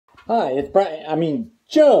Hi, it's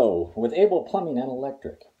Joe with Able Plumbing and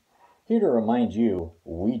Electric. Here to remind you,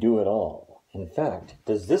 we do it all. In fact,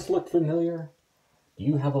 does this look familiar? Do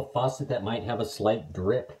you have a faucet that might have a slight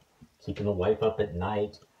drip, keeping the wife up at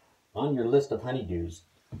night? On your list of honeydews,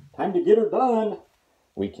 time to get her done.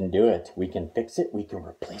 We can do it. We can fix it. We can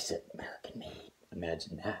replace it. American made.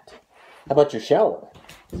 Imagine that. How about your shower?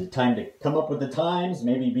 Is it time to come up with the times?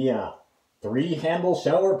 Maybe be a 3-handle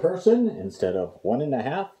shower person instead of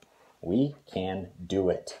 1.5? We can do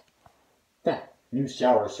it. That new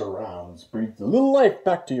shower surrounds breathes a little life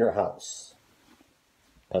back to your house.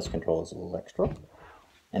 Pest control is a little extra.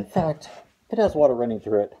 In fact, if it has water running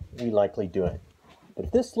through it, we likely do it. But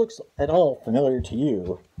if this looks at all familiar to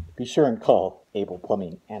you, be sure and call Able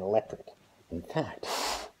Plumbing and Electric. In fact,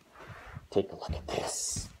 take a look at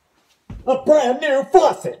this. A brand new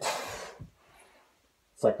faucet!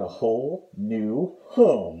 It's like a whole new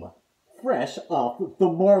home, fresh off the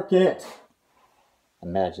market.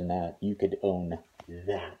 Imagine that. You could own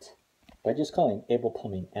that by just calling Able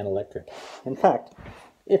Plumbing and Electric. In fact,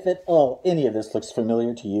 if at all any of this looks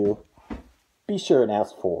familiar to you, be sure and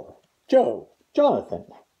ask for Joe, Jonathan,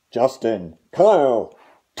 Justin, Kyle,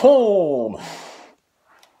 Tom.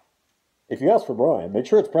 If you ask for Brian, make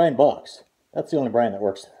sure it's Brian Box. That's the only Brian that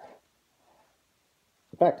works there.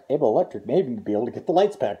 In fact, Able Electric may even be able to get the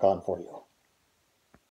lights back on for you.